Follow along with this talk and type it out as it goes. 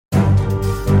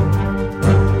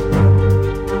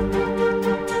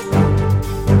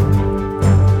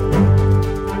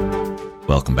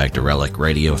Welcome back to Relic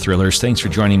Radio Thrillers. Thanks for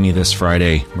joining me this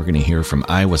Friday. We're going to hear from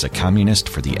I Was a Communist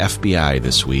for the FBI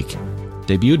this week.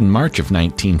 Debuted in March of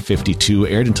 1952,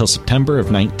 aired until September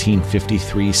of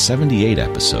 1953, 78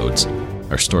 episodes.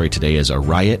 Our story today is A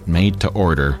Riot Made to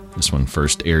Order. This one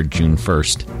first aired June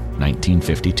 1st,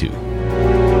 1952.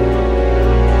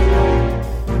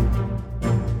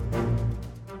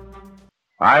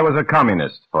 I Was a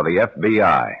Communist for the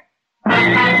FBI.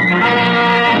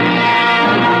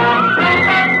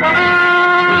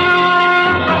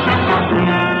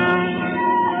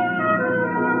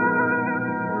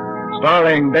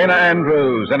 Starring Dana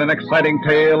Andrews in an exciting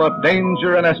tale of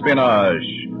danger and espionage.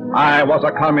 I Was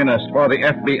a Communist for the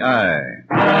FBI.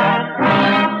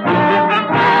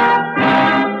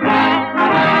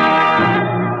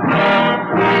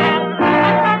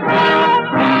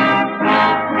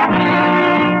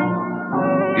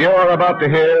 You're about to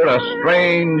hear a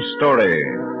strange story.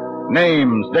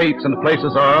 Names, dates, and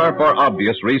places are, for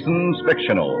obvious reasons,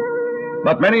 fictional.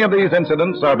 But many of these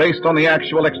incidents are based on the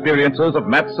actual experiences of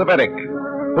Matt Cvetic,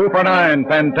 who for 9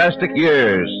 fantastic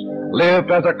years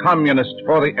lived as a communist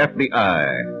for the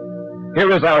FBI.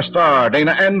 Here is our star,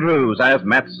 Dana Andrews, as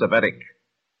Matt Cvetic.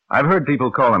 I've heard people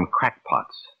call them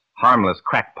crackpots, harmless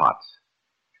crackpots.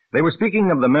 They were speaking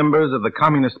of the members of the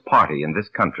Communist Party in this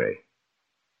country.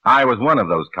 I was one of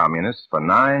those communists for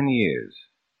 9 years.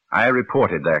 I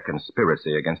reported their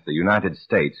conspiracy against the United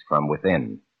States from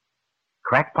within.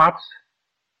 Crackpots?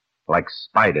 Like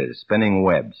spiders spinning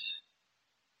webs.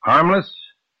 Harmless?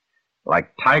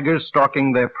 Like tigers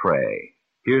stalking their prey.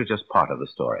 Here's just part of the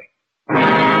story.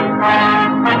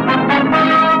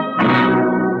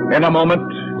 In a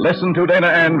moment, listen to Dana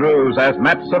Andrews as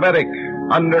Matt Cvetic,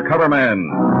 Undercover Man.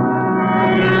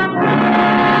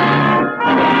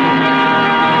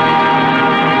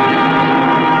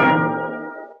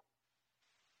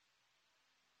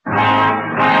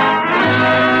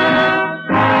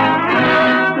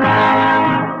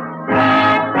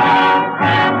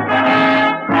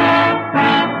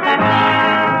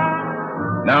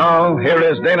 Now, here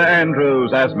is Dana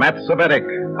Andrews as Matt Cvetic,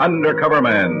 Undercover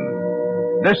Man.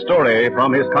 This story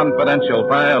from his confidential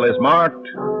file is marked,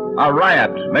 A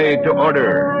Riot Made to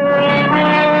Order.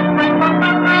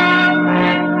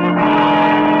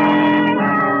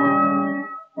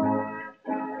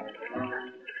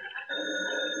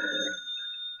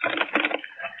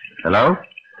 Hello?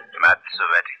 Matt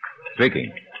Cvetic.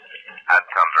 Speaking.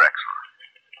 Anton Drexel.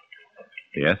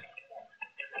 Yes?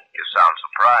 You sound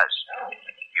surprised.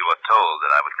 You were told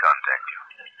that I would contact you.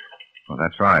 Well,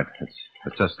 that's right.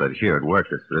 It's just that here at work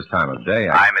this time of day,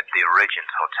 I'm at the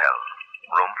Regent Hotel,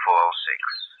 room 406.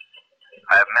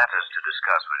 I have matters to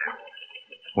discuss with you.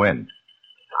 When?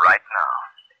 Right now.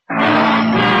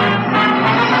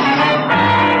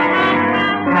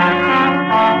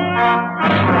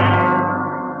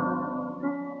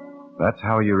 That's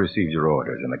how you received your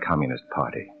orders in the Communist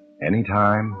Party.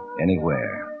 Anytime,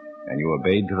 anywhere. And you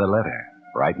obeyed to the letter,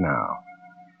 right now.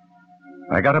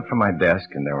 I got up from my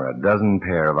desk, and there were a dozen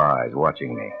pair of eyes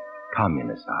watching me.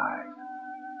 Communist eyes.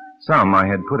 Some I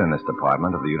had put in this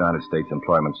department of the United States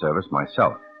Employment Service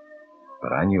myself.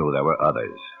 But I knew there were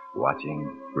others,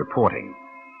 watching, reporting.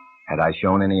 Had I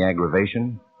shown any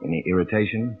aggravation, any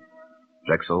irritation,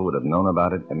 Drexel would have known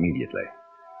about it immediately.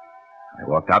 I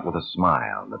walked out with a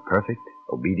smile, the perfect,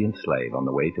 obedient slave on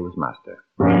the way to his master.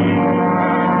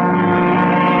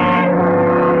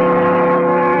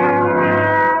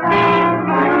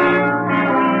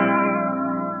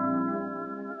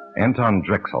 Anton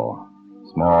Drexel,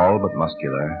 small but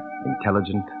muscular,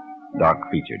 intelligent,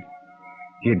 dark-featured.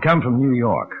 He had come from New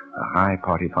York, a high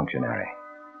party functionary.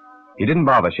 He didn't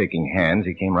bother shaking hands.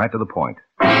 He came right to the point.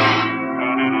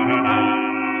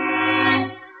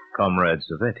 Comrade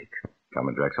Cvetic.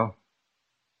 Comrade Drexel.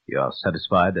 You are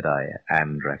satisfied that I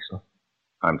am Drexel?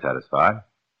 I'm satisfied.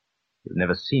 You've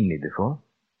never seen me before.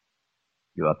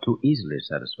 You are too easily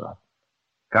satisfied.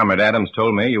 Comrade Adams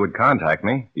told me you would contact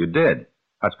me. You did.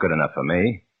 That's good enough for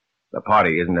me. The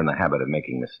party isn't in the habit of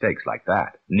making mistakes like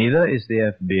that. Neither is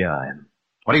the FBI.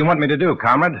 What do you want me to do,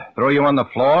 comrade? Throw you on the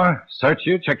floor? Search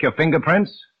you? Check your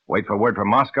fingerprints? Wait for word from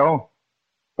Moscow?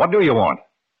 What do you want?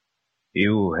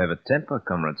 You have a temper,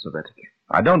 Comrade Cvetic.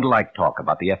 I don't like talk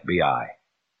about the FBI.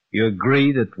 You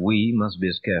agree that we must be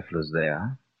as careful as they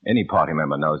are? Any party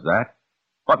member knows that.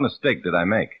 What mistake did I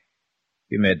make?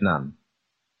 You made none.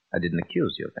 I didn't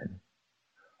accuse you of any.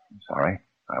 I'm sorry.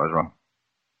 I was wrong.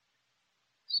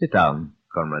 Sit down,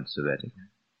 Comrade Cvetic.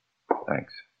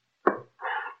 Thanks.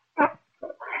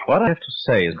 What I have to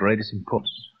say is greatest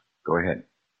importance. Go ahead.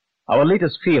 Our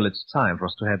leaders feel it's time for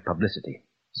us to have publicity.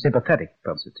 sympathetic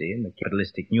publicity in the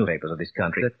capitalistic newspapers of this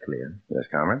country. That's clear. Yes,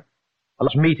 comrade? A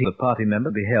large meeting of the party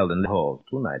members will be held in the hall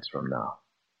 2 nights from now.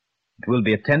 It will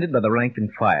be attended by the rank and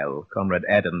file. Comrade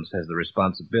Adams has the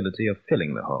responsibility of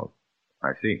filling the hall.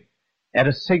 I see. At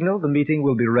a signal, the meeting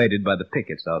will be raided by the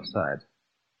pickets outside.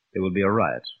 There will be a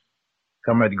riot.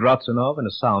 Comrade Grotzinov and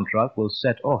a sound truck will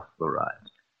set off the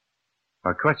riot.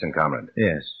 A question, comrade.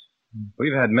 Yes.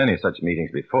 We've had many such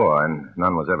meetings before, and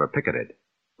none was ever picketed.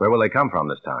 Where will they come from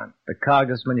this time? The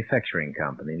Kargas Manufacturing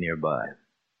Company nearby.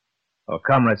 Our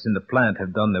comrades in the plant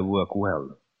have done their work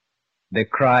well. Their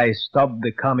cry, "Stop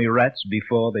the commie rats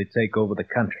before they take over the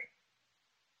country."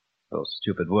 Those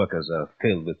stupid workers are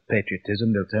filled with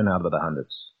patriotism. They'll turn out by the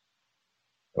hundreds.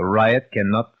 A riot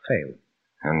cannot fail.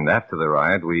 And after the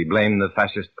riot, we blame the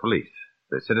fascist police,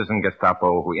 the citizen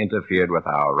Gestapo who interfered with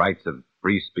our rights of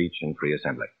free speech and free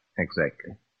assembly.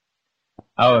 Exactly.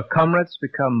 Our comrades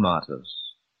become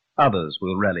martyrs. Others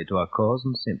will rally to our cause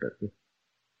in sympathy.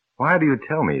 Why do you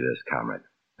tell me this, comrade?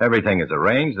 Everything is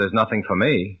arranged. There's nothing for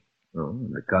me. Oh,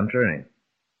 on the contrary.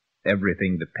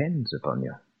 Everything depends upon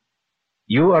you.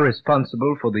 You are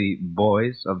responsible for the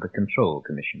boys of the Control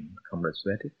Commission, Comrade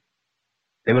Svetik.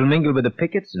 They will mingle with the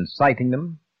pickets, inciting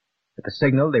them. At the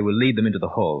signal, they will lead them into the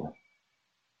hall.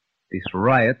 This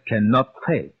riot cannot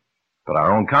fail. But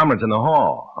our own comrades in the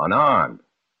hall, unarmed.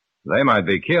 They might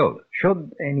be killed.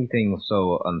 Should anything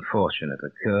so unfortunate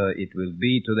occur, it will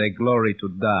be to their glory to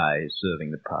die serving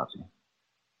the party.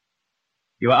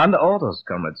 You are under orders,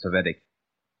 Comrade Svetik.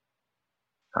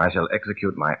 I shall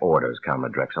execute my orders,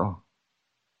 Comrade Drexel.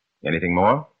 Anything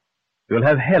more? You will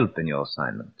have help in your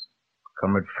assignment.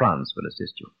 Comrade Franz will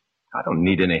assist you. I don't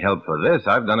need any help for this.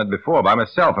 I've done it before by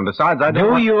myself, and besides, I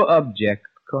don't... Do you object,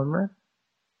 Comrade?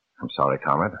 I'm sorry,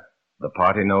 comrade. The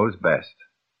party knows best.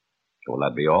 Will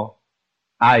that be all?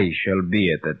 I shall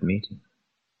be at that meeting.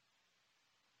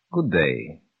 Good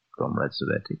day, Comrade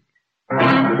Svetik.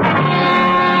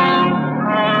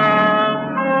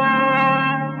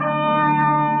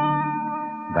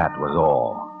 That was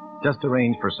all. Just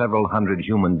arranged for several hundred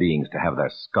human beings to have their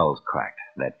skulls cracked,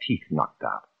 their teeth knocked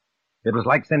out. It was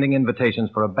like sending invitations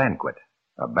for a banquet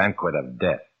of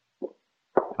death.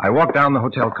 I walked down the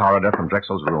hotel corridor from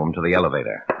Drexel's room to the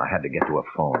elevator. I had to get to a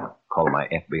phone, call my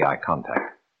FBI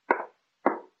contact.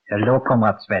 Hello,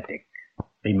 Comrade Svetik.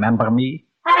 Remember me?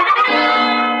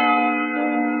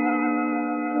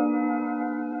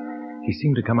 He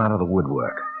seemed to come out of the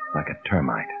woodwork, like a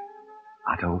termite.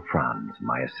 Otto Franz,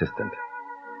 my assistant.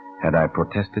 Had I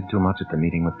protested too much at the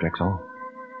meeting with Drexel?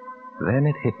 Then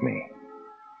it hit me.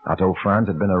 Otto Franz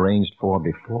had been arranged for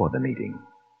before the meeting.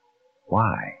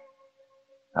 Why?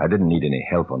 I didn't need any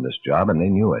help on this job, and they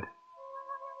knew it.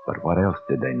 But what else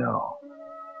did they know?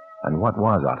 And what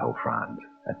was Otto Franz?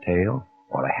 A tail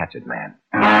or a hatchet man?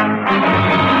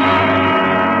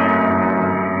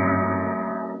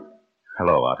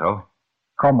 Hello, Otto.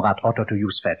 Comrade Otto to you,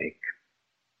 Svetik.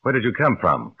 Where did you come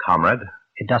from, comrade?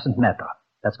 It doesn't matter.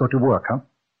 Let's go to work, huh?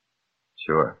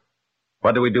 Sure.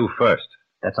 What do we do first?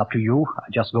 That's up to you. I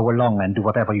just go along and do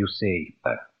whatever you say.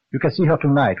 You can see her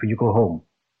tonight when you go home.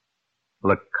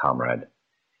 Look, comrade,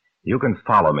 you can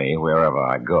follow me wherever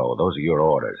I go. Those are your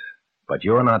orders. But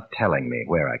you're not telling me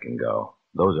where I can go.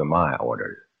 Those are my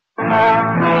orders.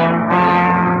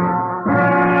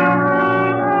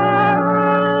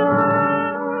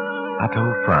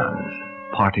 Otto Franz,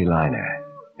 party liner,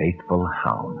 faithful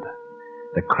hound.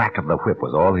 The crack of the whip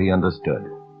was all he understood.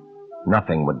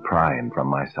 Nothing would pry him from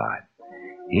my side.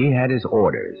 He had his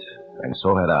orders, and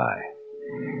so had I.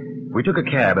 We took a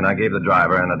cab, and I gave the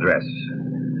driver an address.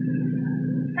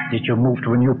 Did you move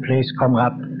to a new place,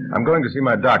 comrade? I'm going to see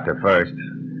my doctor first.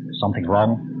 Something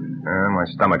wrong? My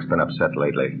stomach's been upset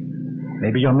lately.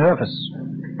 Maybe you're nervous.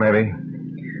 Maybe.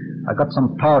 I got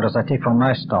some powders I take for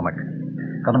my stomach.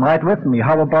 Got them right with me.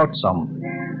 How about some?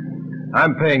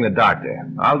 I'm paying the doctor.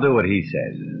 I'll do what he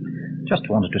says. Just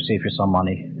wanted to save you some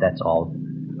money, that's all.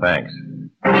 Thanks.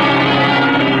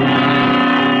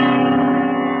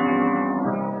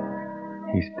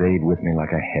 He stayed with me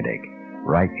like a headache,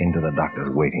 right into the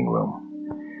doctor's waiting room.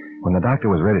 When the doctor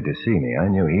was ready to see me, I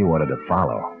knew he wanted to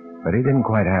follow, but he didn't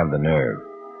quite have the nerve.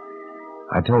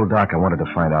 I told Doc I wanted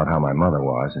to find out how my mother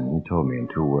was, and he told me in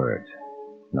 2 words.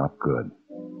 Not good.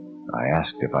 I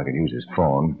asked if I could use his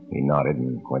phone. He nodded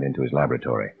and went into his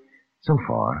laboratory. So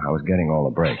far, I was getting all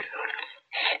the breaks.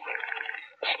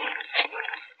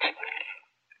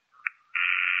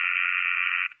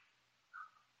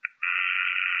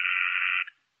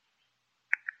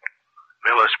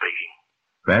 Miller speaking.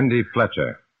 Bandy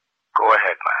Fletcher. Go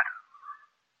ahead, Matt.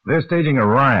 They're staging a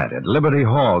riot at Liberty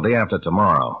Hall day after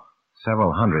tomorrow.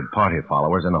 Several hundred party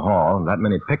followers in the hall, and that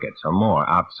many pickets or more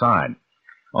outside.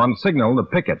 On signal, the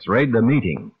pickets raid the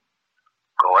meeting.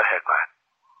 Go ahead, Matt.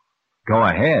 Go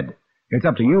ahead. It's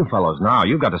up to you fellows now.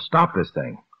 You've got to stop this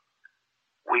thing.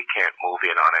 We can't move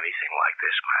in on anything like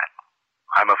this, Matt.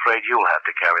 I'm afraid you'll have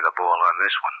to carry the ball on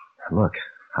this one. Look,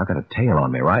 I've got a tail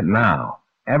on me right now.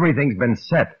 Everything's been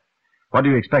set. What do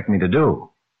you expect me to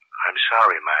do? I'm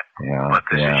sorry, Matt. But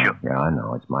this is your... Yeah, I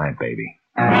know. It's my baby.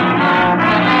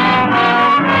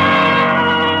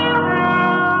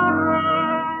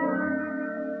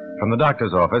 From the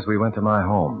doctor's office, we went to my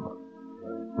home.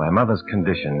 My mother's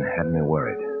condition had me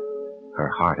worried. Her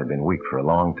heart had been weak for a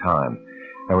long time.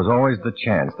 There was always the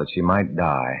chance that she might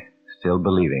die, still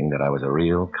believing that I was a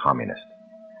real communist.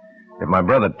 If my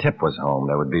brother Tip was home,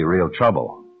 there would be real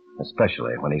trouble,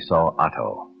 especially when he saw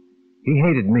Otto. He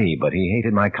hated me, but he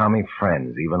hated my commie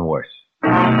friends even worse.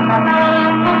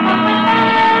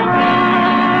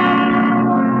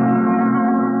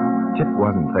 Tip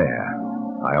wasn't there.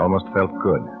 I almost felt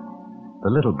good. The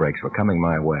little breaks were coming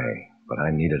my way, but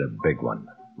I needed a big one,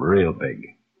 real big.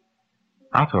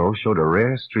 Otto showed a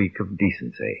rare streak of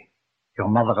decency. Your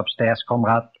mother upstairs,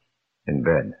 comrade? In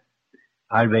bed.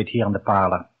 I'll wait here in the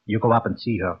parlor. You go up and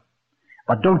see her.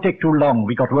 But don't take too long.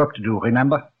 We got work to do,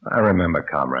 remember? I remember,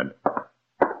 comrade.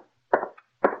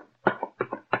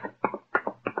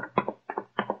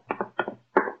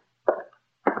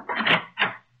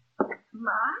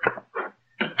 Ma?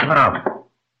 Oh.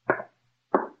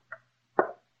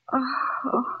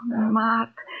 Oh,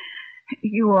 Matt,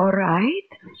 you all right?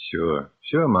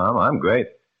 Sure, Mom, I'm great.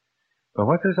 But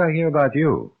what's this I hear about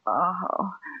you?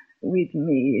 Oh, with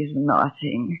me is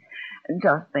nothing.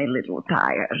 Just a little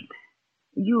tired.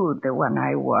 You the one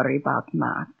I worry about,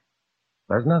 Matt.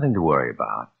 There's nothing to worry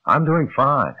about. I'm doing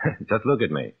fine. Just look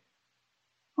at me.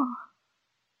 Oh,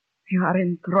 you are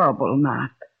in trouble,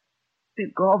 Matt.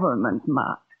 The government,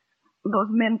 Matt. Those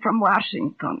men from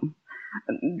Washington.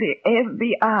 The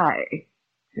FBI.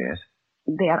 Yes?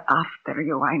 They're after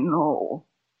you, I know.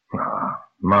 Oh,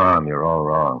 Mom, you're all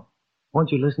wrong.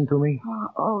 Won't you listen to me? Oh,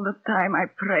 all the time I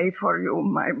pray for you,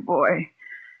 my boy,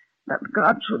 that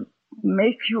God should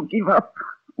make you give up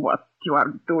what you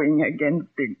are doing against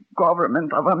the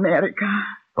government of America.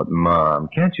 But, Mom,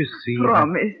 can't you see...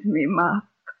 Promise me, Matt.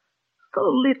 So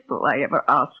little I ever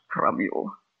ask from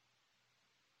you.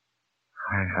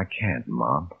 I can't,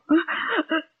 Mom.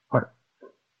 What?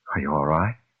 Are you all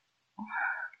right?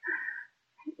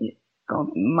 It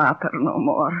don't matter no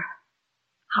more.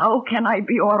 How can I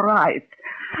be all right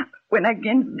when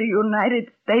against the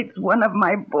United States one of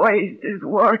my boys is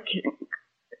working?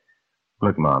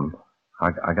 Look, Mom,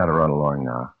 I got to run along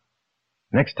now.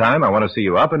 Next time, I want to see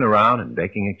you up and around and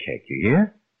baking a cake. You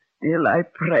hear? Still, I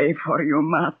pray for you,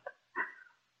 Matt,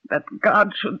 that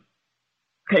God should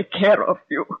take care of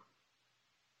you.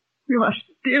 You are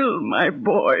still my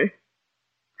boy,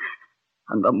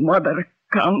 and the mother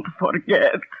can't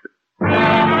forget.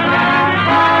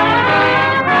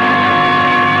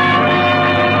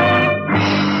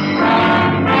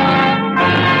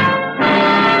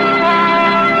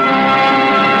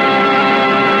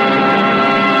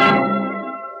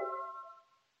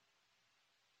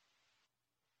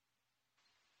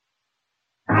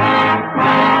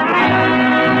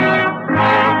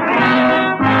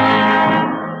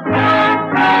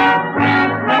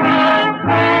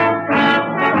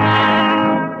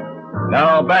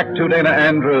 Now back to Dana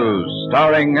Andrews,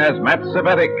 starring as Matt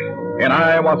Cvetic in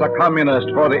I Was a Communist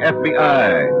for the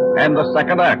FBI, and the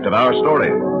second act of our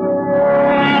story.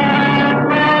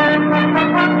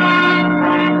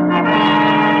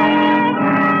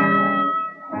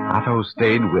 Otto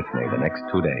stayed with me the next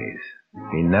 2 days.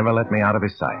 He never let me out of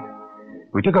his sight.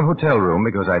 We took a hotel room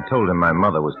because I told him my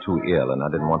mother was too ill and I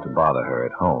didn't want to bother her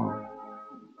at home.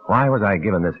 Why was I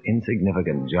given this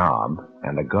insignificant job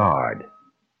and a guard?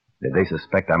 Did they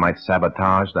suspect I might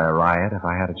sabotage their riot if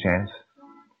I had a chance?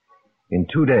 In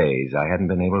 2 days, I hadn't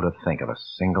been able to think of a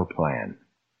single plan.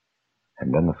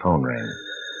 And then the phone rang.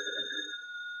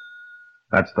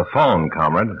 That's the phone,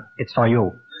 comrade. It's for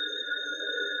you.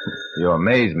 You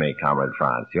amaze me, Comrade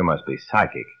Franz. You must be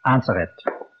psychic. Answer it.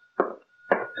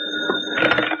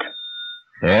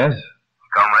 Yes?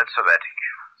 Comrade Cvetic.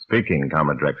 Speaking,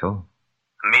 Comrade Drexel.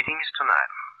 The meeting is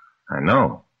tonight. I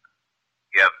know.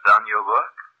 You have done your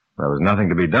work? There was nothing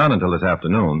to be done until this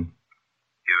afternoon.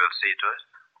 You will see to it?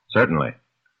 Certainly.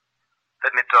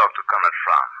 Let me talk to Comrade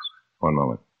Franz. One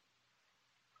moment.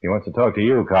 He wants to talk to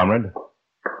you, Comrade.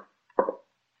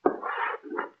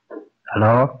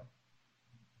 Hello?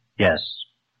 Yes.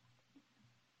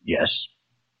 Yes.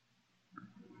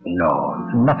 No,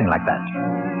 nothing like that.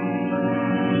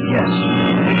 Yes.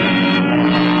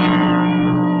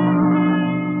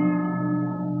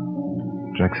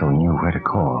 Drexel knew where to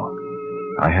call.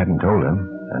 I hadn't told him,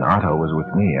 and Otto was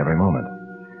with me every moment.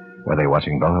 Were they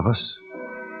watching both of us?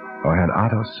 Or had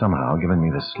Otto somehow given me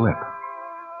the slip?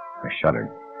 I shuddered.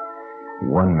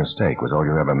 One mistake was all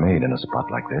you ever made in a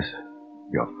spot like this.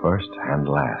 Your first and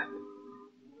last.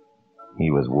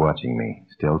 He was watching me,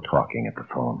 still talking at the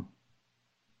phone.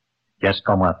 Yes,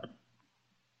 comrade.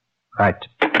 Right.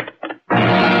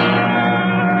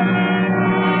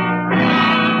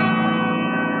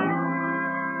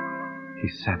 He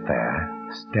sat there,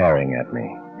 staring at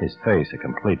me, his face a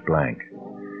complete blank.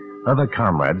 Other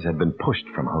comrades had been pushed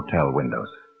from hotel windows.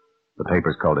 The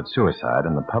papers called it suicide,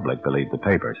 and the public believed the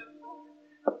papers.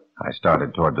 I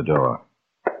started toward the door.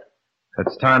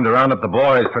 It's time to round up the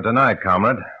boys for tonight,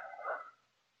 comrade.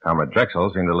 Comrade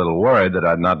Drexel seemed a little worried that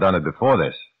I'd not done it before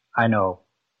this. I know.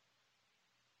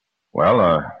 Well,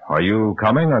 are you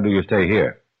coming, or do you stay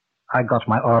here? I got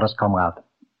my orders, comrade.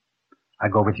 I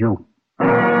go with you.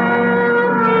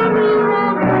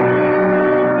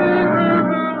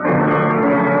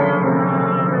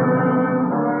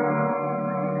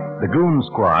 The goon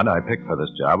squad I picked for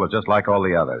this job was just like all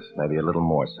the others, maybe a little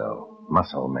more so.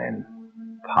 Muscle men.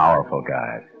 Powerful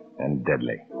guys. And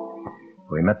deadly.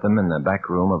 We met them in the back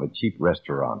room of a cheap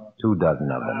restaurant. 24 of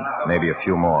them. Maybe a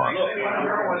few more.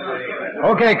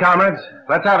 Okay, comrades.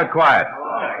 Let's have it quiet.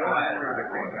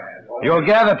 You'll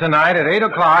gather tonight at 8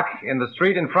 o'clock in the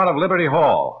street in front of Liberty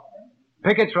Hall.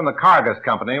 Pickets from the Cargus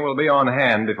Company will be on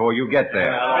hand before you get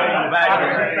there.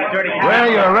 Wear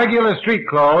your regular street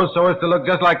clothes so as to look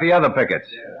just like the other pickets.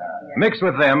 Mix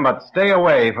with them, but stay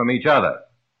away from each other.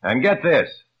 And get this,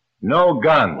 no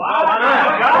guns.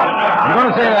 I'm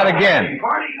going to say that again.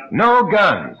 No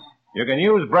guns. You can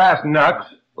use brass knucks,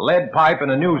 lead pipe,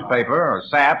 and a newspaper, or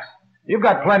saps. You've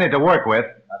got plenty to work with,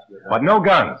 but no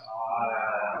guns.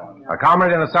 A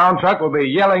comrade in a sound truck will be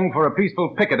yelling for a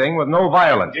peaceful picketing with no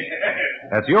violence.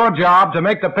 It's your job to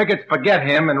make the pickets forget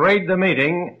him and raid the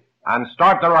meeting and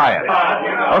start the riot.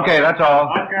 Okay, that's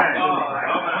all.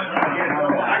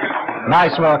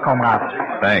 Nice work, comrade.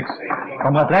 Thanks.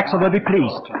 Comrade Drexel will be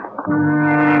pleased.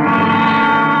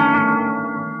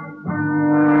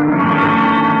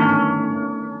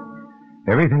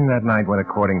 Everything that night went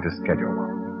according to schedule.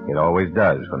 It always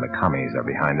does when the commies are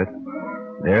behind it.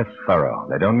 They're thorough.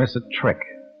 They don't miss a trick.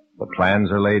 The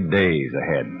plans are laid days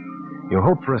ahead. You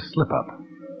hope for a slip-up,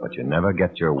 but you never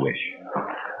get your wish.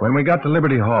 When we got to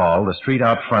Liberty Hall, the street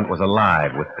out front was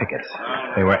alive with pickets.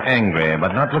 They were angry,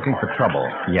 but not looking for trouble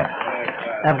yet.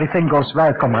 Everything goes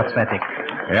well, Comrade Svetic.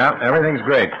 Yeah, everything's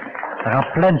great. There are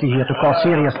plenty here to cause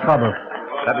serious trouble.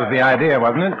 That was the idea,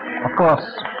 wasn't it? Of course.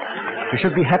 You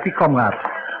should be happy, comrade.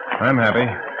 I'm happy.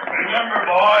 Remember,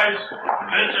 boys,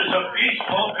 this is a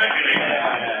peaceful picketing.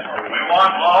 We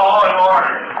want law and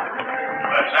order.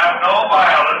 Let's have no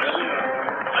violence.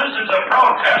 This is a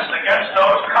protest against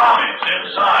those commies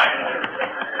inside.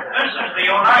 This is the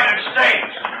United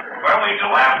States, where we do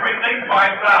everything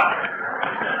by ballot.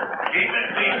 Keep it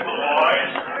peaceful,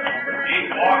 boys. Keep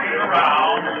walking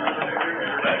around.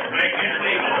 Let's make it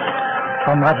legal.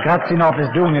 Comrade Gratzinov is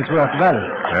doing his work well.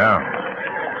 Yeah.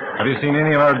 Have you seen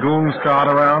any of our goons trot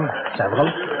around? Several.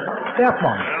 There's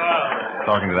one.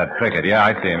 Talking to that picket. Yeah,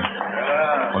 I see him.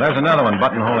 Well, there's another one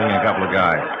buttonholing a couple of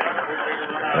guys.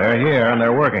 They're here, and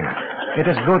they're working. It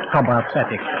is good, Comrade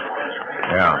Svetic.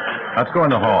 Yeah. Let's go in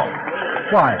the hall.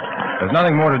 Why? There's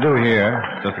nothing more to do here.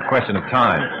 It's just a question of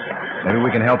time. Maybe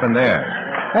we can help in there.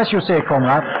 As you say,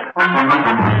 comrade.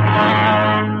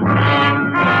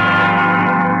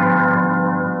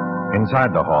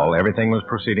 Inside the hall, everything was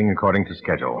proceeding according to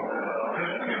schedule.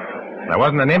 There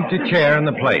wasn't an empty chair in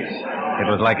the place. It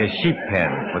was like a sheep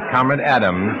pen, with Comrade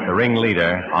Adams, the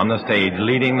ringleader, on the stage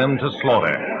leading them to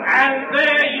slaughter. And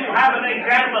there you have an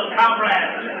example,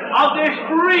 comrades, of this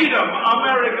freedom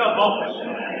America boasts.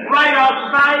 Right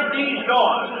outside these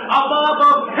doors, a mob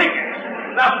of pickets,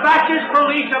 the fascist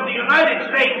police of the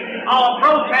United States, are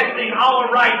protesting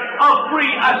our right of free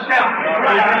assembly.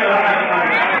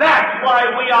 That's why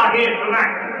we are here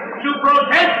tonight, to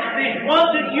protest this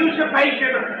wanton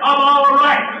usurpation of our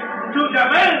rights, to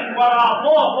demand what our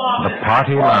forefathers... The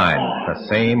party line, the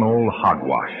same old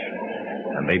hogwash.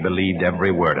 And they believed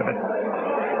every word of it.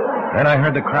 Then I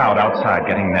heard the crowd outside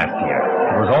getting nastier.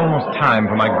 It was almost time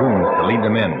for my goons to lead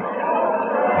them in.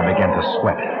 I began to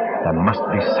sweat. There must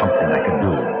be something I could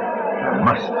do. There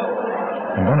must.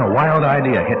 And then a wild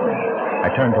idea hit me.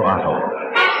 I turned to Otto.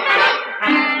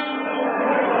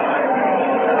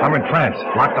 Comrade France,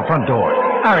 lock the front door.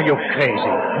 Are you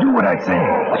crazy? Do what I say.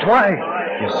 That's why.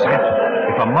 You said,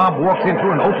 if a mob walks in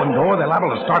through an open door, they're liable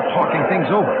to start talking things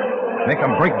over. Make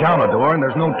them break down a door and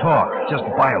there's no talk, just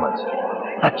violence.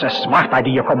 That's a smart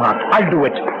idea, Comrade. I'll do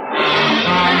it.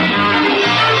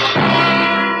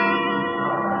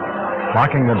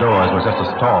 Locking the doors was just a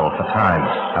stall for time.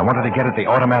 I wanted to get at the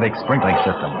automatic sprinkling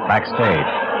system, backstage.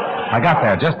 I got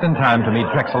there just in time to meet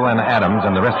Drexel and Adams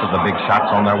and the rest of the big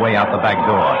shots on their way out the back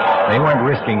door. They weren't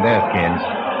risking their skins.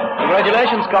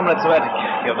 Congratulations, Comrade Sweatic.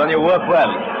 You've done your work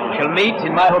well. We shall meet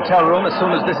in my hotel room as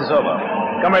soon as this is over.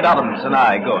 Comrade Adams and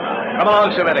I go now. Come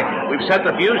along, Semitic. We've set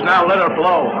the fuse, now let her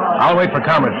blow. I'll wait for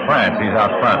Comrade France. He's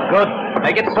out front. Good.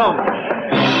 Make it so.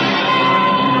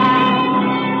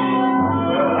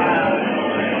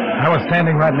 I was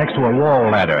standing right next to a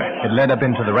wall ladder. It led up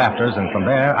into the rafters, and from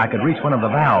there I could reach one of the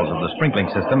valves of the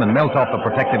sprinkling system and melt off the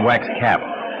protected wax cap.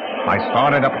 I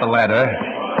started up the ladder,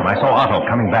 and I saw Otto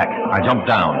coming back. I jumped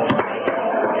down.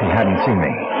 He hadn't seen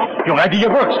me. Your idea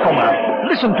works, Comrade.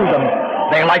 Listen to them.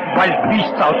 They're like wild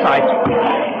beasts outside.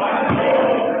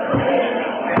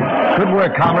 Good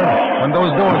work, comrade. When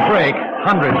those doors break,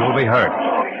 hundreds will be hurt.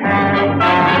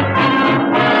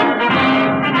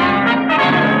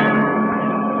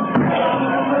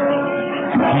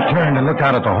 He turned and looked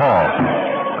out at the hall.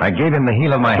 I gave him the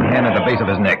heel of my hand at the base of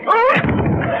his neck.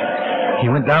 He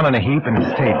went down in a heap and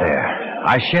stayed there.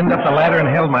 I shinned up the ladder and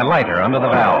held my lighter under the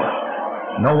valve.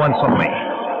 No one saw me.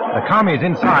 The commies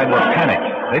inside were panicked.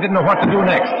 They didn't know what to do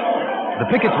next. The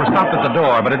pickets were stopped at the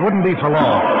door, but it wouldn't be for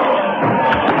long.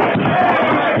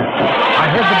 I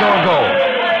heard the door go.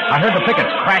 I heard the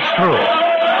pickets crash through.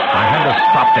 I had to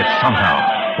stop this somehow.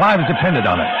 Lives depended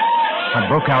on it. I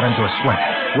broke out into a sweat.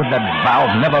 Would that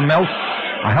valve never melt?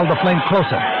 I held the flame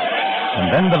closer.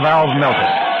 And then the valve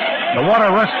melted. The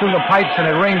water rushed through the pipes and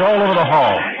it rained all over the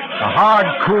hall. A hard,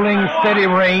 cooling, steady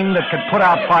rain that could put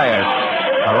out fires.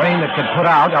 A rain that could put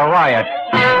out a riot.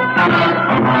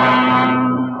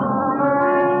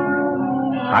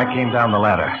 I came down the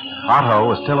ladder. Otto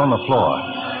was still on the floor.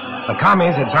 The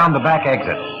commies had found the back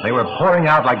exit. They were pouring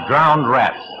out like drowned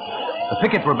rats. The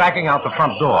pickets were backing out the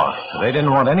front door. They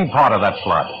didn't want any part of that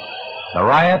flood. The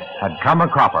riot had come a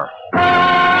cropper.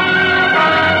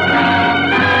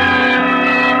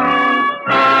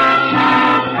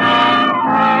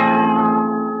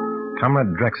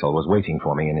 Comrade Drexel was waiting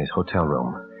for me in his hotel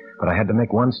room, but I had to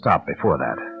make one stop before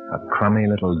that, a crummy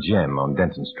little gym on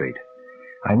Denton Street.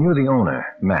 I knew the owner,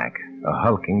 Mac, a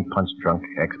hulking, punch-drunk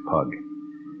ex-pug.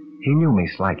 He knew me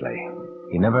slightly.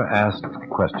 He never asked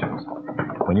questions.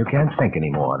 When you can't think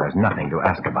anymore, there's nothing to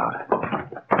ask about.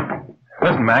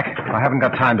 Listen, Mac, I haven't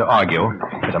got time to argue.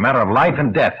 It's a matter of life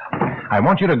and death. I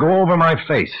want you to go over my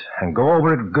face, and go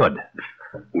over it good.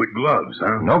 With gloves,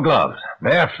 huh? No gloves.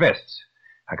 Bare fists.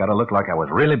 I gotta look like I was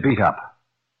really beat up.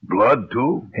 Blood,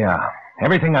 too? Yeah.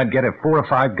 Everything I'd get if 4 or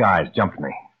 5 guys jumped me.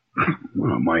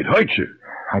 Well, it might hurt you.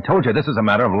 I told you this is a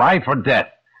matter of life or death.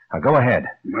 Now go ahead.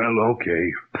 Well,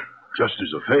 okay. Just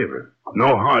as a favor.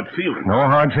 No hard feelings. No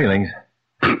hard feelings.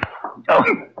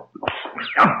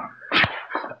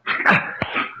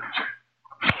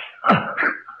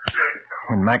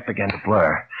 When Mac began to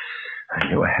blur, I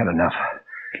knew I had enough.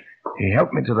 He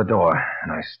helped me to the door,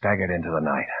 and I staggered into the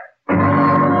night.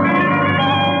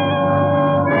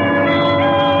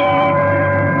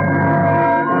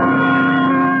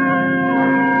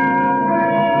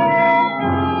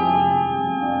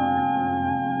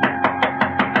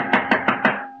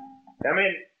 Come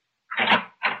in.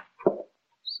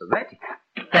 Sweatic.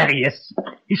 There he is.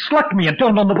 He slugged me and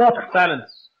turned on the water.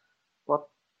 Silence.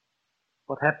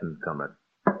 What happened, comrade?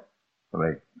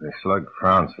 Well, they slugged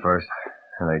France first,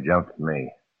 and they jumped at me.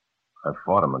 I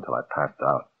fought them until I passed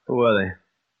out. Who were they?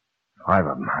 5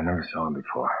 of them. I never saw them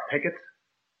before. Pickets?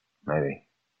 Maybe.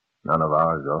 None of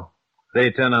ours, though.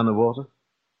 They turn on the water?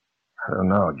 I don't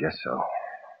know. I guess so.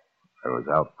 I was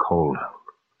out cold.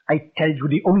 I tell you,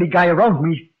 the only guy around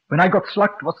me when I got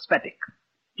slugged was Sweatic.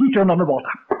 He turned on the water.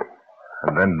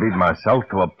 And then beat myself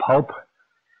to a pulp?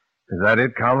 Is that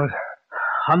it, comrade?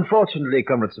 Unfortunately,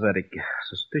 Comrade Sweatic,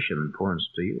 suspicion points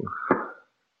to you.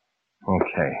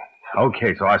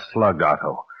 Okay, so I slugged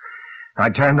Otto.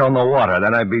 I turned on the water,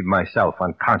 then I beat myself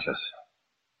unconscious.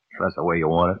 If that's the way you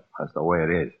want it, that's the way it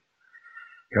is.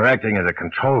 You're acting as a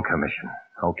control commission.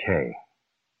 Okay.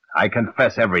 I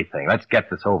confess everything. Let's get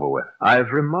this over with.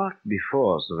 I've remarked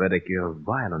before, Sweatic, your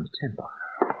violent temper.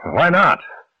 Why not?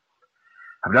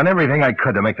 I've done everything I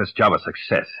could to make this job a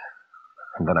success.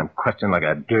 And then I'm questioned like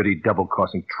a dirty,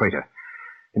 double-crossing traitor.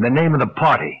 In the name of the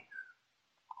party.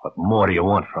 What more do you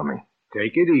want from me?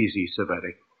 Take it easy,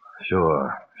 Sweatic.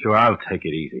 Sure, I'll take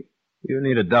it easy. You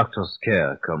need a doctor's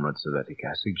care, Comrade Sweatic.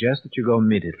 I suggest that you go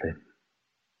immediately.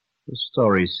 The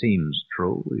story seems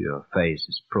true. Your face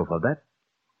is proof of that.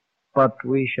 but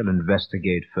we shall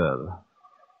investigate further.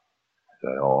 Is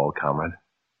that all, comrade?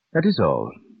 That is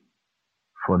all.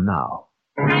 For now.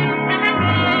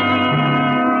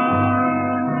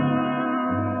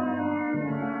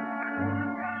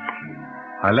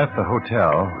 I left the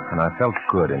hotel, and I felt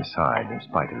good inside, in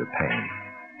spite of the pain.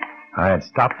 I had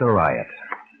stopped the riot.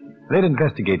 They'd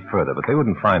investigate further, but they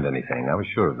wouldn't find anything. I was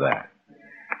sure of that.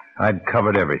 I'd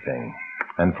covered everything,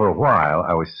 and for a while,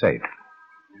 I was safe.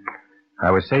 I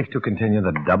was safe to continue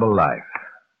the double life,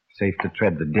 safe to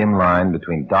tread the dim line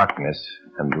between darkness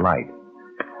and light,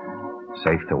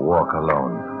 safe to walk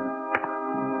alone.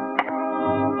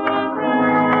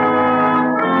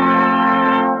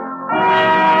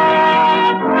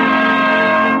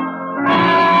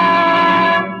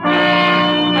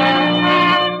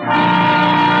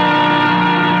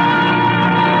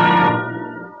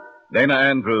 Dana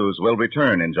Andrews will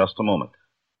return in just a moment.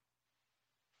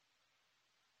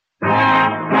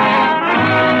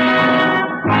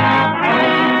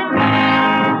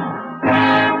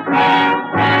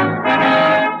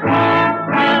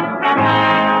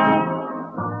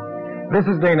 This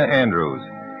is Dana Andrews.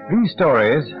 These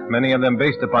stories, many of them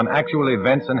based upon actual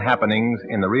events and happenings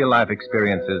in the real-life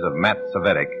experiences of Matt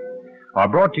Cvetic, are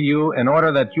brought to you in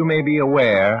order that you may be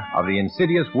aware of the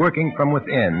insidious working from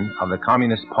within of the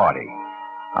Communist Party.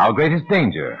 Our greatest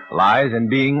danger lies in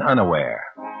being unaware.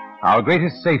 Our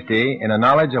greatest safety in a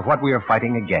knowledge of what we are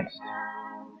fighting against.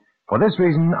 For this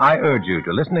reason, I urge you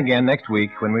to listen again next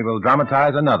week when we will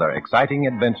dramatize another exciting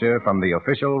adventure from the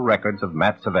official records of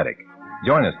Matt Cvetic.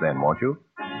 Join us then, won't you?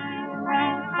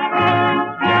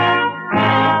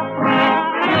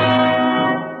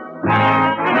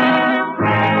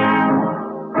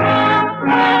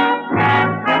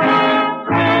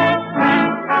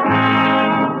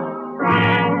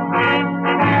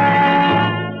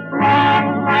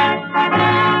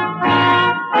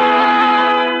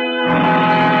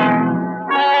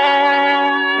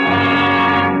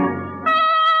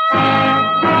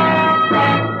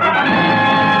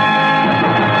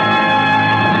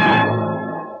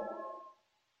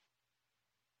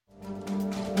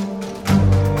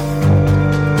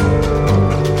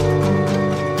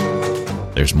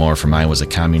 There's more from I Was a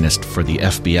Communist for the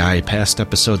FBI, past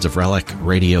episodes of Relic,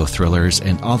 Radio Thrillers,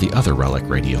 and all the other Relic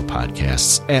Radio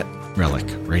podcasts at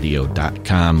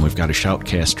relicradio.com. We've got a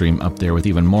Shoutcast stream up there with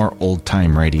even more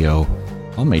old-time radio,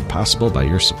 all made possible by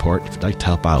your support. If you'd like to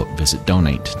help out, visit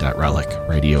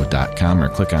donate.relicradio.com or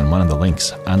click on one of the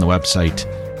links on the website.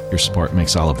 Your support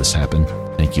makes all of this happen.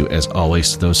 Thank you, as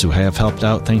always, to those who have helped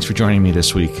out. Thanks for joining me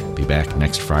this week. Be back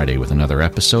next Friday with another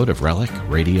episode of Relic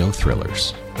Radio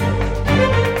Thrillers.